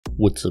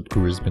What's up,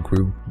 Karizzma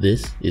crew?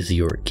 This is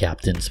your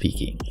captain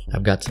speaking.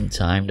 I've got some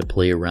time to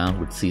play around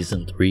with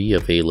Season 3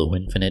 of Halo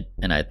Infinite,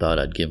 and I thought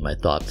I'd give my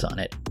thoughts on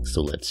it.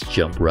 So let's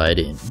jump right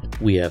in.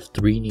 We have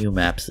 3 new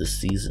maps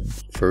this season.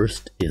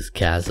 First is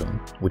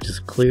Chasm, which is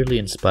clearly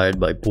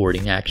inspired by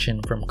boarding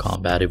action from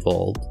Combat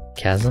Evolved.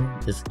 Chasm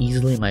is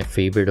easily my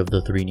favorite of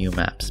the 3 new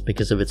maps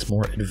because of its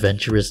more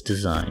adventurous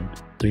design.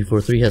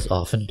 343 has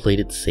often played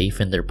it safe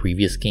in their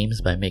previous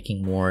games by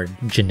making more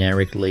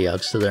generic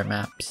layouts to their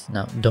maps.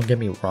 Now, don't get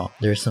me wrong,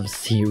 there are some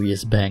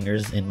serious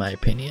bangers in my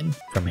opinion,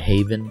 from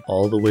Haven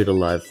all the way to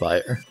Live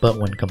Fire, but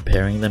when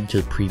comparing them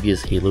to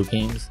previous Halo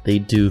games, they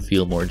do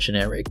feel more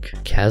generic.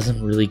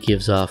 Chasm really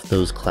gives off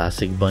those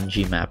classic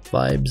Bungie map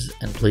vibes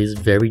and plays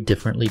very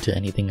differently to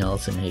anything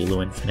else in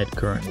Halo Infinite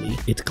currently.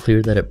 It's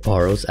clear that it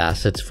borrows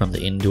assets from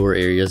the indoor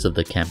areas of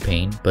the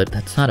campaign, but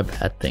that's not a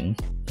bad thing.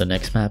 The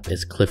next map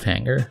is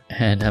Cliffhanger,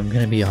 and I'm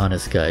gonna be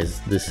honest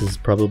guys, this is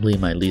probably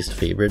my least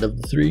favorite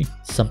of the 3.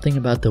 Something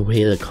about the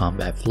way the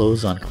combat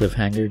flows on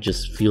Cliffhanger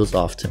just feels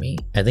off to me.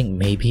 I think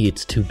maybe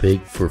it's too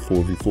big for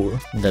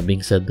 4v4. That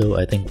being said though,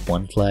 I think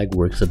One Flag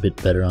works a bit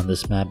better on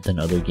this map than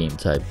other game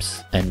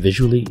types, and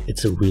visually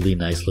it's a really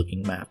nice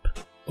looking map.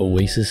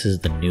 Oasis is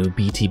the new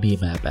BTB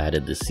map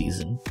added this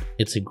season.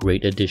 It's a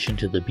great addition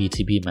to the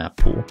BTB map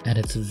pool, and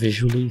it's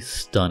visually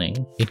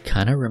stunning. It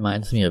kinda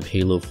reminds me of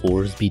Halo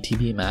 4's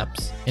BTB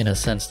maps, in a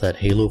sense that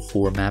Halo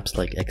 4 maps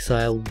like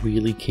Exile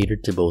really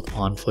catered to both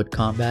on-foot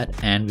combat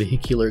and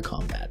vehicular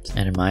combat.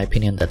 And in my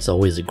opinion, that's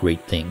always a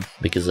great thing,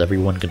 because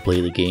everyone can play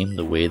the game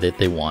the way that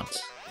they want.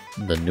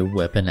 The new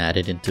weapon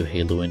added into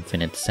Halo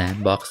Infinite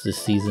Sandbox this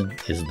season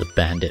is the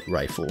Bandit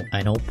Rifle.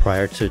 I know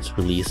prior to its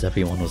release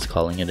everyone was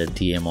calling it a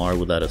DMR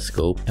without a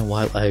scope, and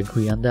while I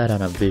agree on that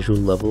on a visual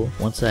level,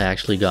 once I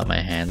actually got my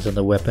hands on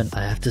the weapon,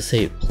 I have to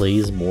say it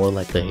plays more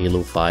like the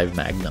Halo 5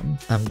 Magnum.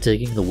 I'm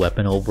digging the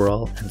weapon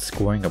overall, and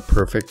scoring a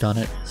perfect on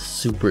it is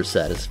super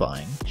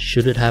satisfying.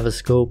 Should it have a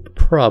scope?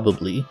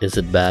 Probably. Is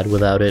it bad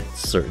without it?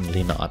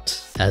 Certainly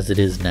not. As it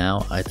is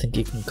now, I think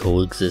it can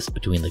coexist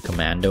between the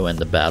Commando and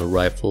the Battle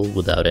Rifle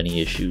without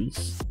any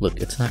issues.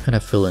 Look, it's not gonna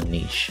fill a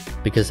niche,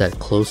 because at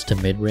close to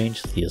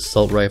mid-range, the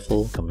Assault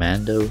Rifle,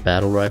 Commando,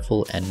 Battle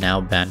Rifle, and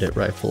now Bandit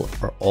Rifle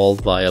are all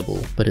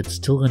viable, but it's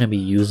still gonna be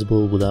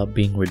usable without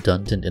being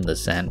redundant in the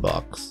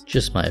sandbox.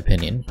 Just my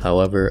opinion.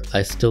 However,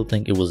 I still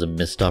think it was a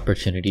missed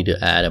opportunity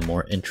to add a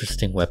more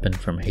interesting weapon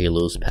from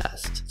Halo's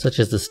past, such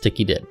as the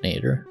Sticky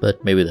Detonator,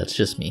 but maybe that's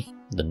just me.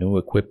 The new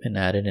equipment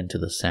added into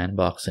the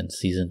sandbox in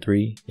Season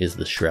 3 is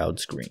the Shroud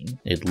Screen.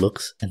 It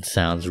looks and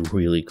sounds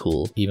really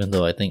cool, even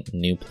though I think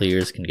new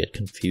players can get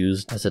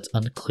confused as it's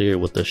unclear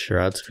what the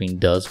Shroud Screen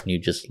does when you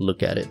just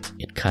look at it.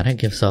 It kinda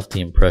gives off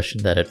the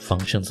impression that it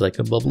functions like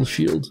a bubble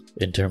shield.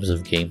 In terms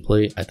of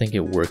gameplay, I think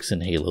it works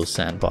in Halo's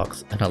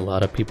sandbox, and a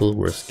lot of people who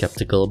were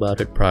skeptical about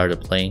it prior to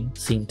playing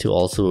seem to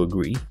also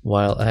agree.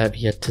 While I have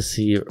yet to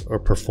see or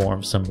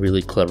perform some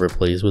really clever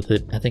plays with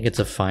it, I think it's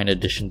a fine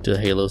addition to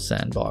Halo's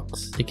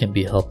sandbox. It can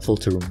be helpful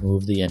to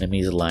remove the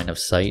enemy's line of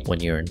sight when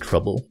you're in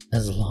trouble.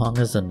 As long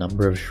as the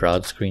number of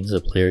shroud screens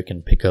a player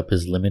can pick up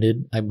is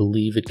limited, I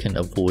believe it can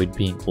avoid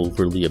being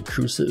overly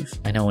obtrusive.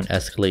 I know in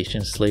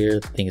Escalation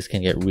Slayer, things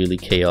can get really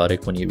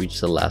chaotic when you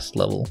reach the last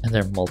level, and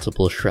there are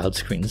multiple shroud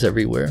screens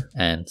everywhere.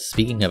 And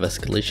speaking of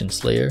Escalation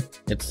Slayer,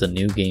 it's the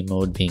new game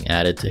mode being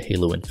added to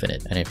Halo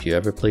Infinite, and if you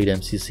ever played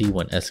MCC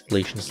when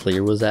Escalation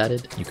Slayer was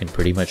added, you can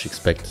pretty much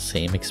expect the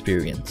same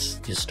experience.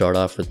 You start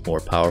off with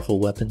more powerful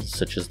weapons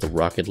such as the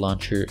rocket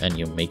launcher, and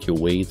you make your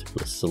way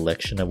through a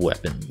selection of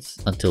weapons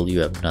until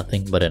you have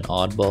nothing but an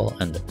oddball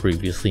and the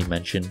previously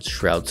mentioned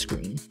shroud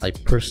screen. I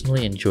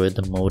personally enjoyed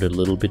the mode a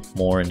little bit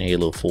more in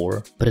Halo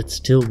 4, but it's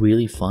still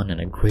really fun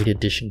and a great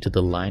addition to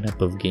the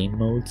lineup of game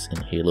modes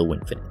in Halo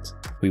Infinite.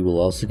 We will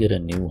also get a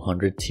new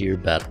 100 tier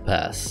battle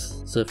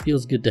pass, so it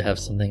feels good to have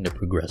something to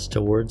progress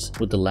towards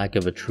with the lack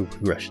of a true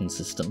progression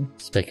system.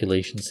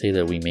 Speculations say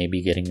that we may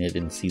be getting it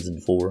in Season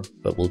 4,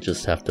 but we'll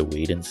just have to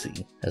wait and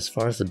see. As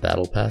far as the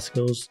battle pass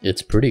goes,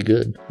 it's pretty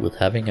good, with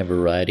having a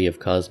variety of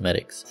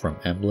cosmetics, from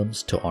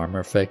emblems to armor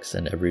effects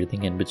and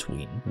everything in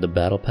between. The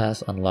battle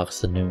pass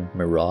unlocks the new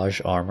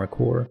Mirage armor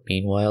core.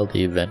 Meanwhile,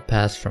 the event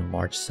pass from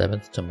March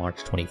 7th to March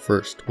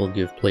 21st will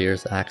give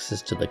players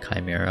access to the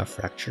Chimera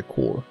Fracture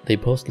core. They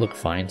both look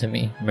fine to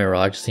me.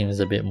 Mirage seems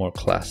a bit more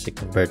classic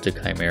compared to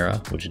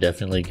Chimera, which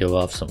definitely give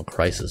off some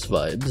Crisis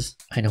vibes.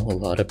 I know a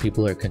lot of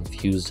people are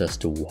confused as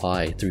to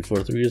why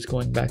 343 is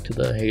going back to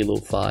the Halo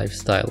 5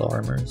 style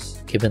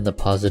armors, given the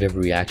positive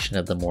reaction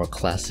of the more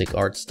classic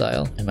art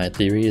style, and my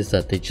theory is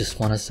that they just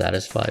want to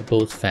satisfy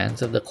both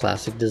fans of the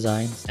classic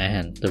designs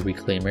and the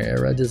Reclaimer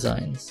era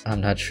designs.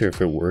 I'm not sure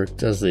if it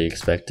worked as they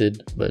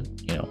expected, but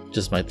you know,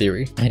 just my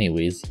theory.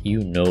 Anyways, you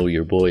know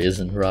your boy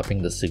isn't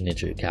dropping the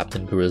signature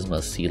Kaptain Karizzma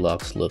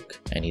Sealox look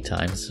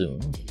anytime soon.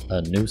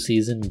 A new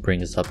season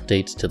brings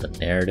updates to the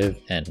narrative,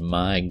 and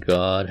my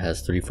god,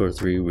 has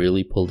 343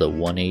 really pulled a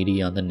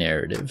 180 on the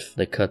narrative.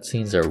 The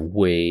cutscenes are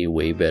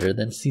way better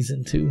than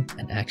Season 2,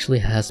 and actually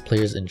has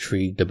players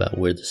intrigued about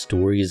where the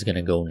story is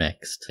gonna go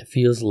next. It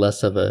feels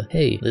less of a,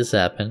 hey, this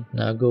happened,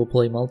 now go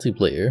play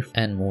multiplayer,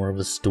 and more of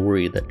a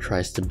story that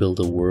tries to build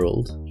a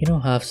world. You know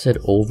how I've said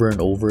over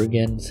and over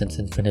again since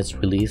Infinite's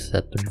release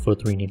that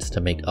 343 needs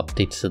to make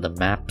updates to the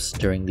maps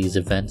during these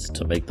events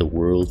to make the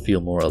world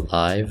feel more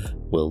alive?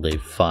 Well, they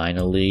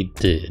finally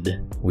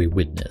did. We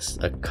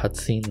witnessed a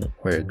cutscene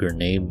where a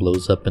grenade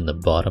blows up in the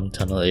bottom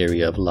tunnel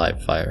area of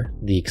Livefire.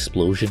 The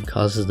explosion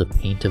causes the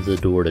paint of the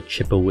door to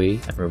chip away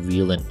and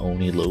reveal an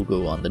Oni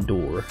logo on the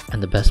door.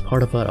 And the best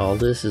part about all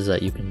this is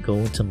that you can go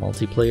into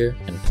multiplayer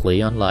and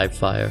play on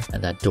Livefire,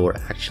 and that door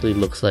actually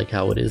looks like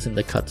how it is in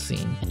the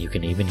cutscene. And you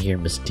can even hear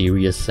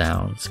mysterious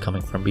sounds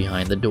coming from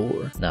behind the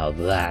door. Now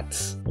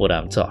that's what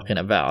I'm talking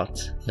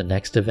about. The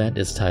next event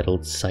is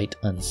titled Sight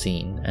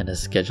Unseen and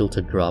is scheduled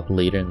to drop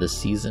later in the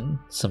season,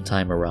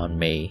 sometime around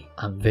May.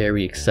 I'm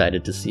very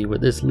excited to see where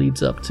this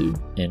leads up to.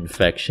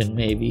 Infection,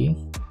 maybe?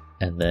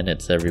 And then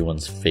it's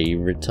everyone's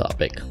favorite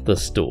topic, the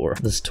store.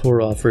 The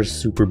store offers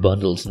super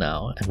bundles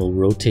now and will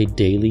rotate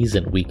dailies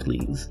and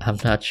weeklies. I'm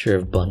not sure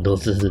if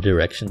bundles is the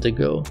direction to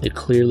go. It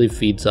clearly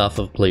feeds off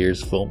of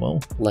players'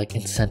 FOMO, like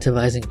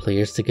incentivizing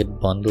players to get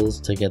bundles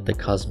to get the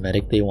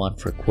cosmetic they want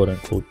for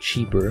quote-unquote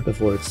cheaper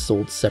before it's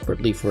sold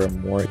separately for a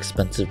more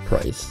expensive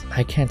price.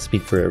 I can't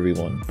speak for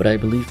everyone, but I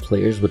believe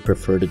players would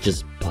prefer to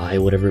just buy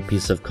whatever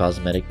piece of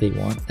cosmetic they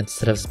want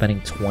instead of spending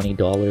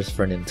 $20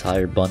 for an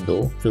entire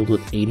bundle filled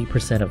with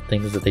 80% of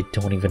things that they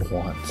don't even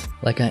want.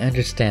 Like, I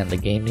understand the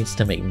game needs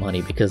to make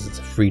money because it's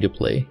free to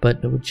play,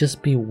 but it would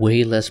just be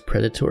way less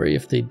predatory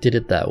if they did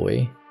it that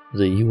way.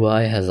 The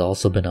UI has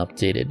also been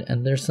updated,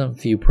 and there's some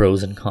few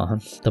pros and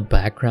cons. The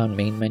background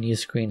main menu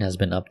screen has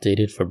been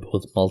updated for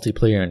both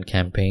multiplayer and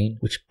campaign,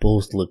 which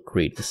both look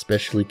great,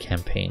 especially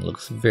campaign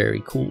looks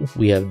very cool.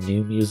 We have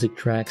new music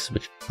tracks,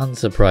 which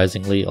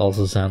unsurprisingly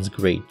also sounds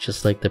great,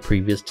 just like the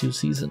previous 2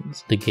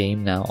 seasons. The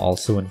game now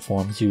also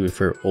informs you if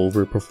you're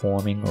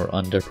overperforming or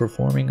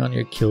underperforming on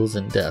your kills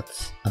and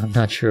deaths. I'm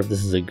not sure if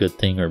this is a good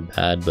thing or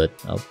bad, but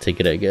I'll take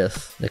it I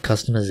guess. The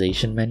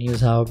customization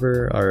menus,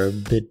 however, are a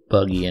bit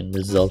buggy and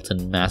result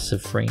in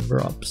massive frame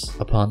drops.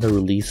 Upon the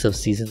release of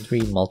Season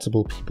 3,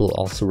 multiple people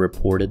also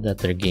reported that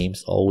their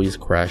games always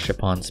crash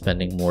upon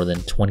spending more than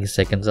 20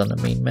 seconds on the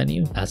main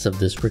menu. As of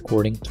this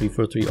recording,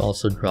 343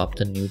 also dropped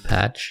a new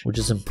patch, which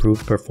has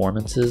improved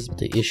performances, but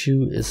the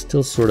issue is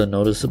still sorta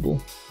noticeable.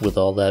 With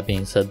all that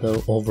being said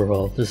though,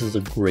 overall, this is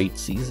a great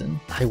season.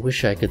 I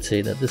wish I could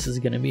say that this is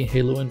gonna be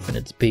Halo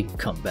Infinite's big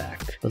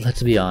comeback, but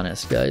let's be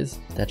honest guys,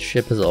 that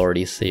ship has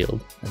already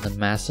sailed, and the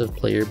massive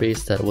player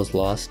base that was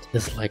lost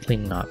is likely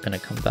not gonna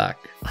come back.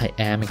 I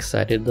am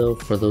excited though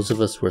for those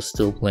of us who are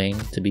still playing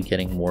to be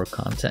getting more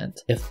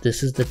content. If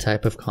this is the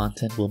type of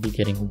content we'll be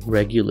getting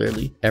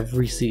regularly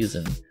every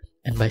season,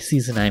 and by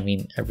season I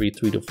mean every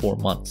 3 to 4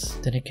 months,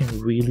 then it can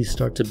really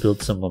start to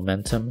build some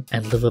momentum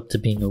and live up to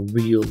being a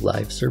real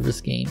live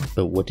service game.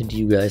 But what did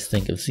you guys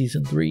think of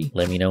Season 3?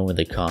 Let me know in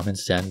the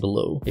comments down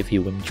below. If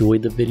you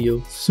enjoyed the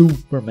video,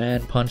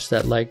 Superman punch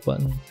that like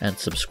button and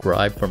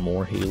subscribe for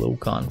more Halo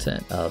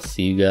content. I'll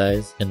see you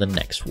guys in the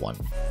next one.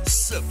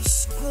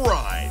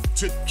 Subscribe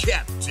to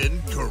Kaptain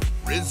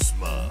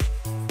Karizzma.